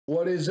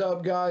What is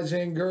up, guys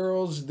and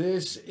girls?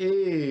 This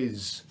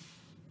is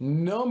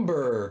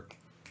number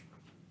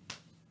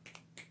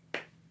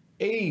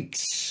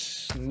 8.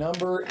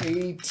 Number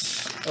 8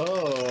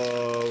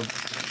 of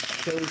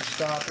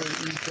Showstopper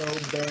Eco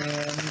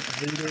BAM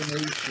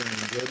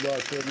HATERNATION. Good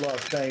luck, good luck.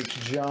 Thanks,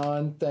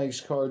 John. Thanks,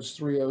 Cards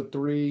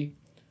 303.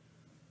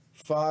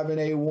 5 and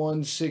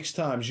A1 6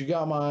 times. You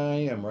got my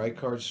IM, right,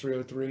 Cards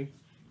 303?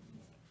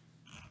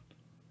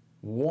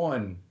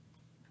 1,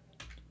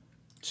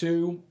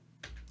 2,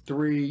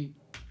 3,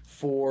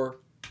 4,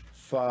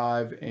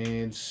 5,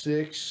 and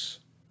 6.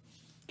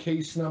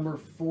 Case number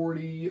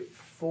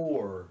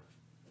 44.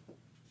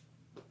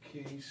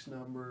 Case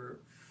number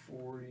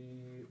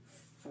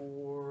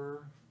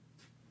 44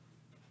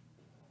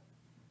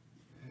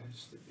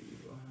 has to be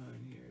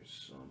behind here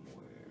somewhere.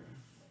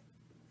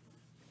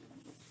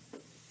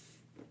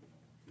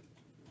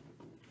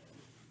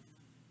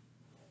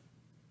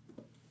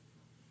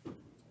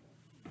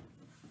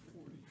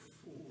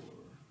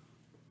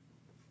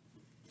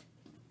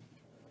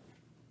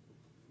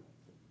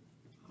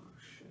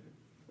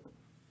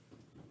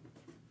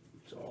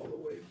 All the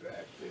way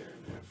back there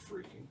in that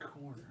freaking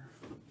corner.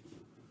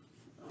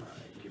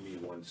 Alright, give me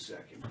 1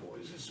 second,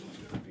 boys. This one's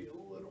going to be a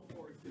little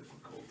more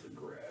difficult to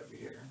grab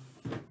here.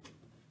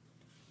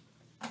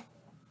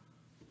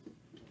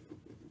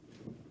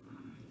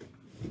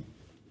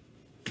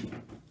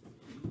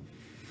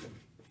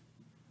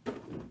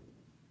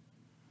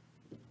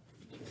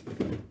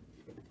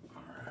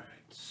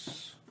 Alright.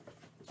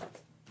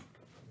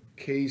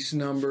 Case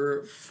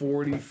number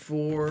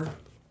 44.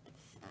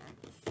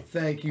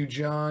 Thank you,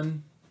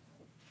 John.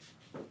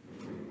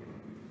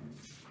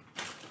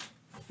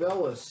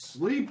 Fell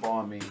asleep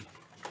on me.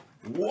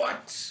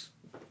 What?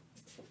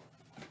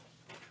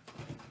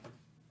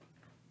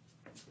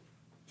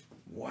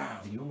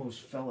 Wow, you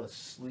almost fell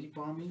asleep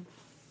on me?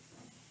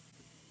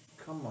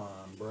 Come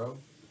on, bro.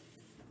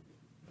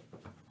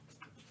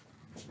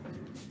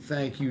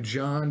 Thank you,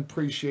 John.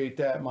 Appreciate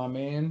that, my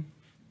man.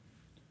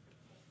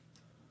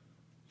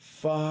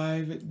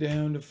 5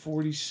 down to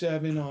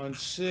 47 on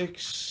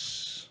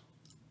 6.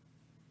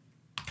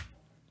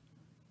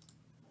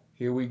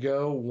 Here we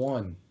go.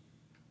 1,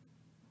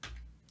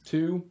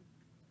 2,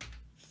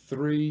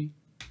 3,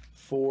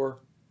 4,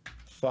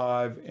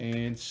 5,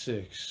 and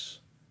 6.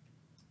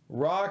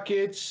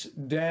 Rockets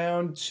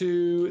down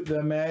to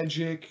the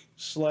Magic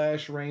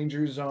 /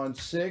 Rangers on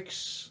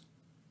 6.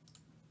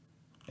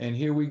 And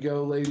here we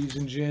go, ladies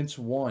and gents.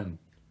 1,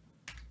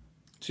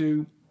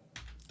 2,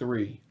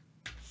 3,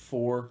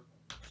 4,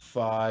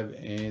 5,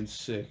 and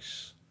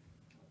 6.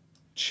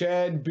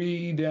 Chad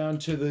B down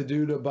to the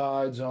Dude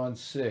Abides on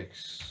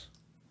 6.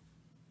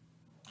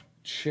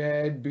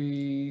 Chad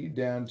B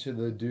down to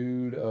the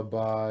Dude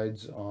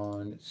Abides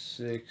on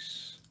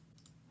 6.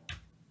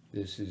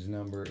 This is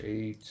number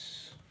 8.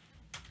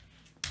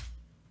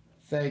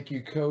 Thank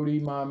you, Cody,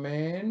 my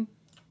man.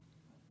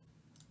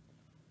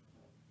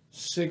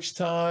 6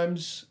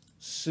 times,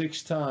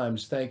 6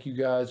 times. Thank you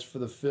guys for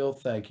the fill.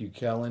 Thank you,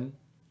 Kellen.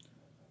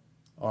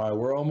 All right,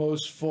 we're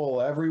almost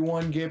full.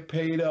 Everyone get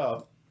paid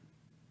up.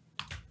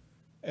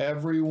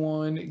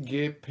 Everyone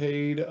get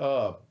paid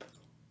up.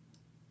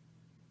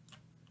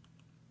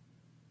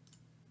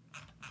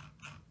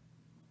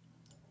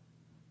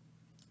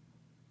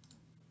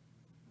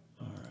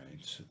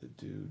 So the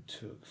dude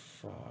took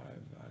 5.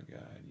 I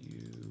got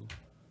you.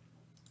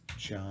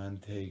 John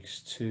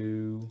takes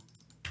 2.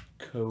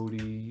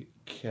 Cody,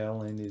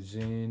 Kellen is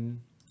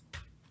in.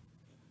 6,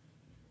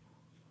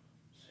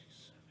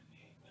 7, 8,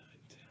 9,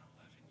 10,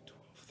 11,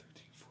 12,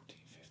 13, 14,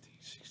 15,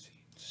 16,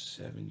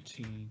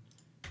 17,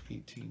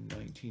 18,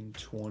 19,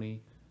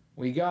 20.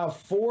 We got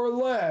 4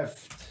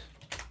 left.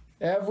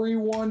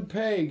 Everyone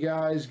pay,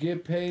 guys.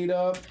 Get paid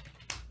up.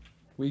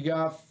 We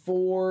got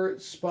 4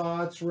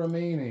 spots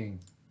remaining.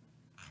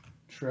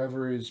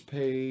 Trevor is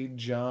paid.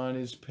 John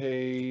is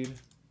paid.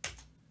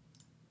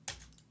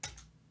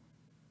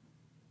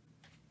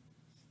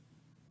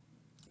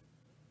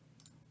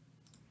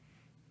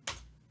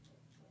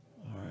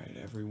 All right,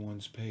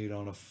 everyone's paid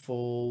on a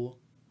full.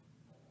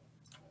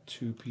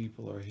 2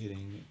 people are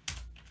hitting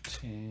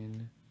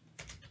 10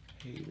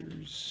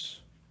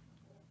 haters.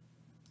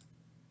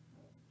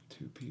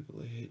 2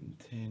 people are hitting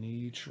 10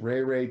 each.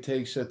 Ray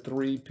takes a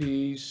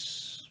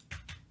 3-piece.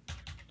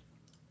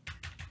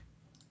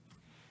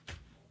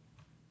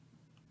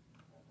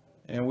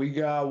 And we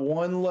got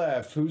 1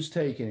 left. Who's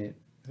taking it?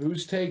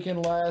 Who's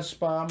taking last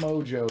spot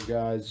mojo,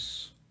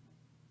 guys?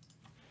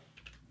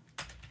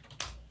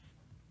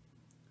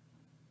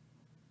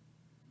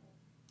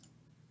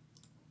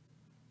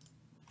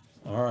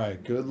 All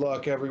right. Good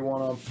luck,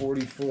 everyone, on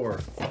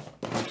 44.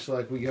 Looks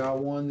like we got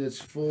one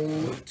that's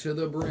full to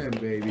the brim,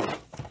 baby.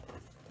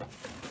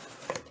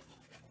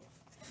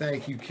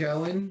 Thank you,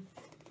 Kellen.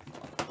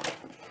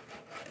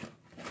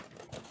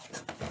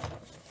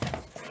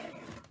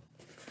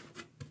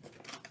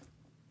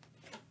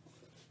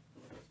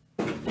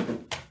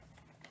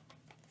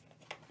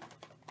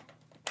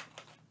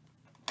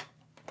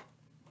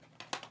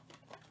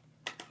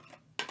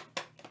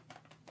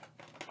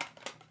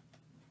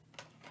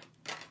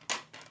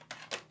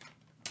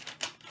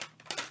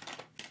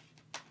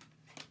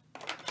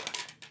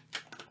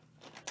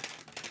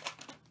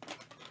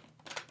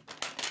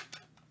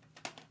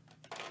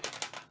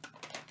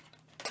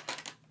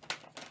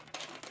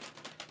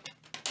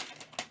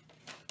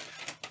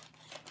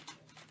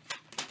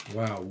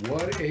 Wow,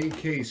 what a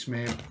case,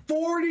 man.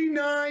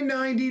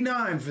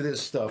 $49.99 for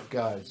this stuff,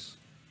 guys.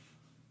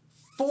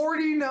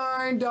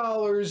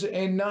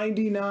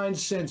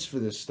 $49.99 for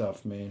this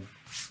stuff, man.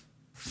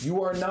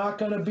 You are not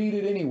going to beat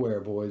it anywhere,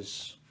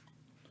 boys.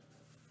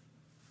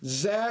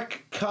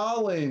 Zach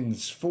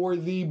Collins for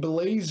the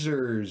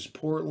Blazers.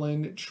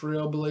 Portland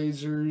Trail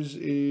Blazers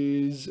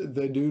is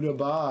the dude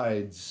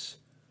abides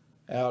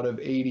out of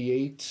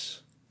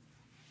 88.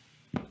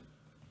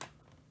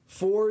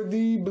 For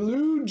the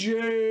Blue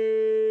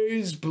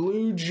Jays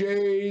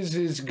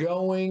is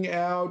going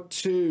out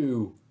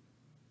to...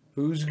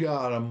 Who's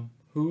got him?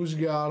 Who's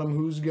got him?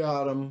 Who's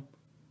got him?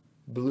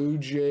 Blue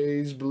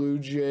Jays.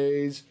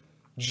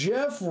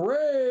 Jeff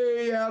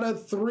Ray out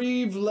of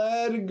 3,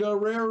 Vlad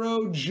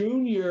Guerrero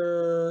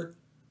Jr.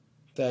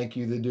 Thank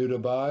you, the dude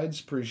abides.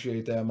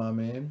 Appreciate that, my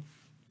man.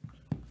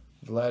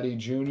 Vladdy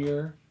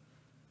Jr.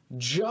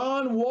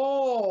 John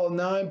Wall,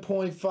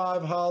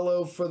 9.5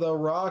 hollow for the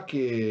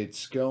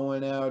Rockets.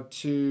 Going out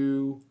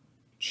to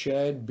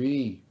Chad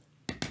B.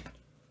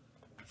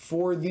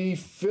 For the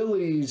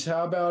Phillies,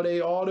 how about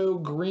a auto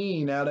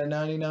green out of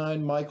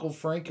 99, Michael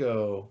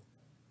Franco?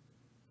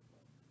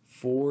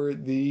 For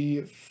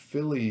the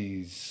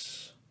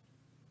Phillies.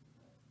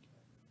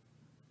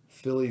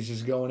 Phillies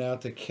is going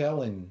out to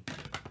Kellen.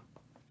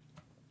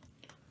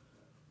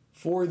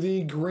 For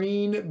the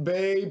Green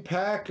Bay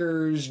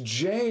Packers,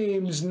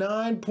 James,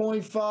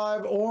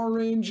 9.5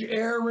 orange,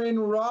 Aaron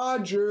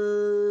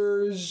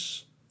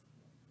Rodgers.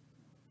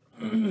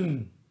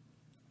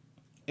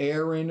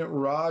 Aaron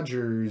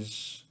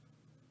Rodgers.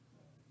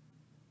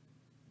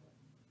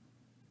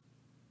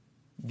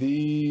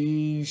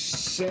 The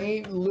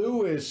St.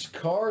 Louis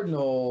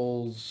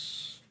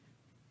Cardinals.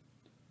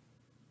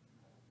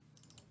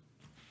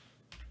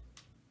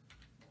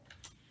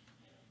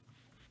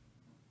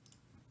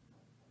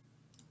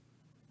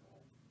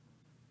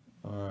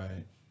 All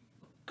right.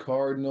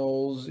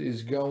 Cardinals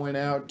is going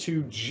out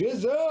to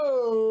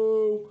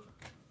Jizzo.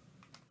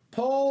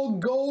 Paul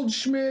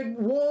Goldschmidt,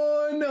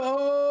 1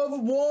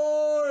 of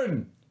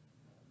 1.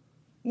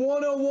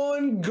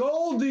 101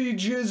 Goldie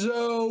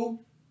Jizzo.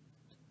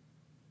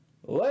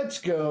 Let's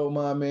go,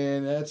 my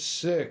man. That's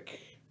sick.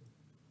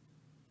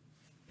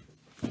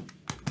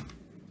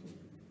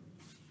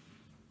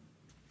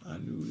 I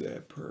knew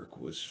that perk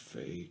was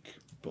fake,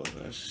 but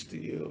I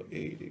still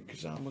ate it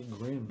because I'm a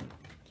gremlin.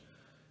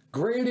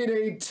 Graded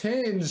a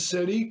 10,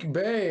 Sadiq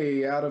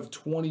Bey out of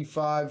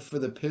 25 for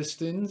the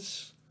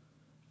Pistons.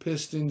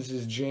 Pistons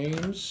is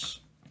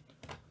James.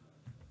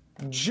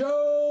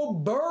 Joe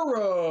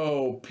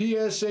Burrow,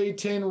 PSA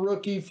 10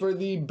 rookie for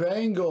the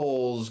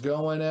Bengals,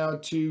 going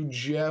out to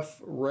Jeff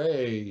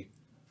Ray.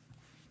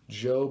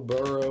 Joe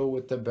Burrow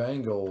with the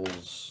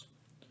Bengals.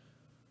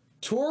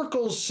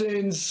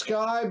 Torkelson,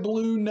 Sky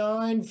Blue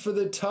 9 for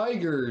the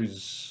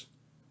Tigers.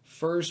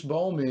 First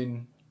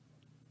Bowman.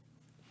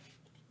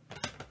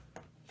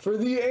 For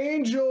the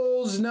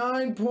Angels,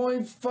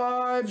 9.5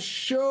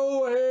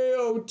 Shohei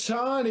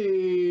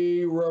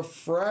Ohtani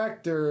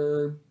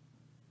refractor.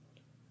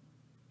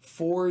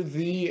 For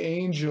the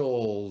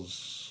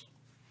Angels.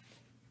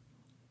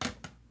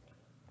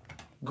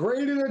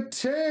 Graded a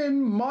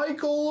 10,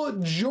 Michael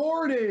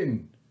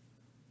Jordan.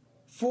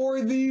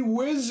 For the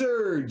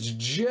Wizards,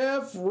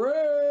 Jeff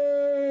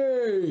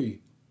Ray.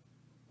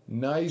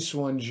 Nice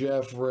one,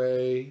 Jeff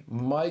Ray.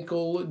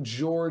 Michael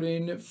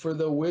Jordan for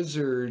the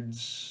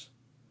Wizards.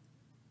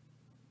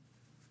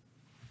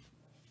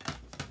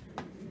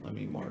 Let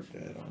me mark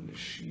that on the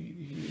sheet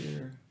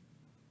here.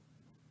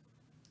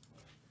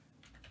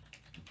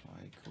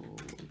 Michael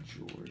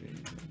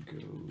Jordan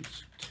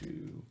goes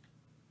to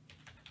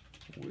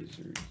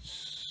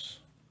Wizards.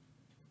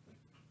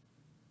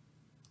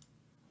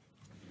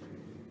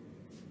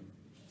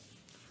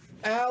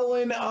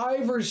 Allen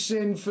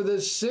Iverson for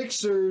the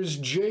Sixers,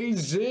 J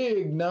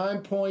Zig,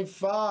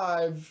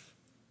 9.5.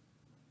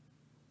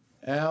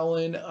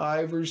 Allen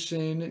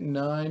Iverson,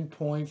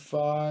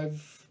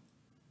 9.5.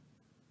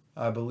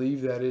 I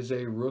believe that is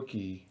a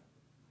rookie.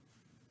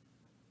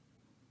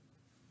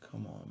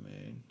 Come on,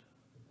 man.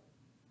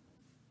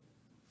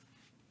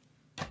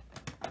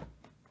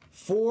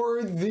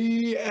 For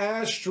the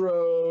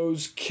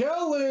Astros,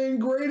 Kellen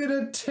graded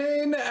a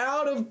 10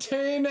 out of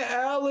 10,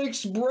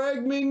 Alex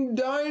Bregman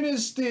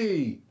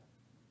Dynasty.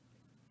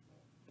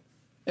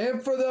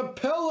 And for the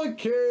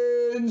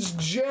Pelicans,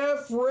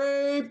 Jeff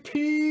Ray,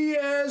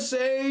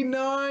 PSA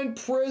 9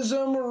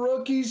 Prism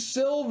Rookie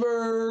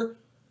Silver,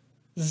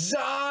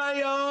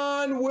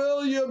 Zion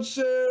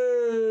Williamson.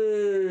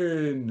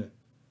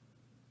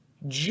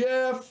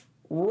 Jeff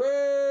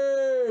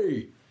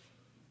Ray.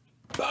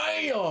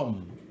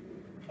 Bam!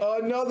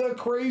 Another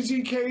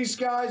crazy case,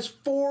 guys.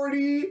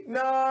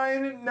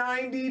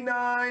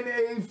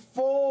 $49.99 a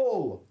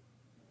full.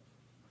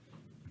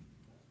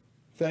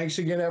 Thanks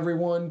again,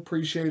 everyone.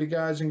 Appreciate it,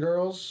 guys and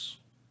girls.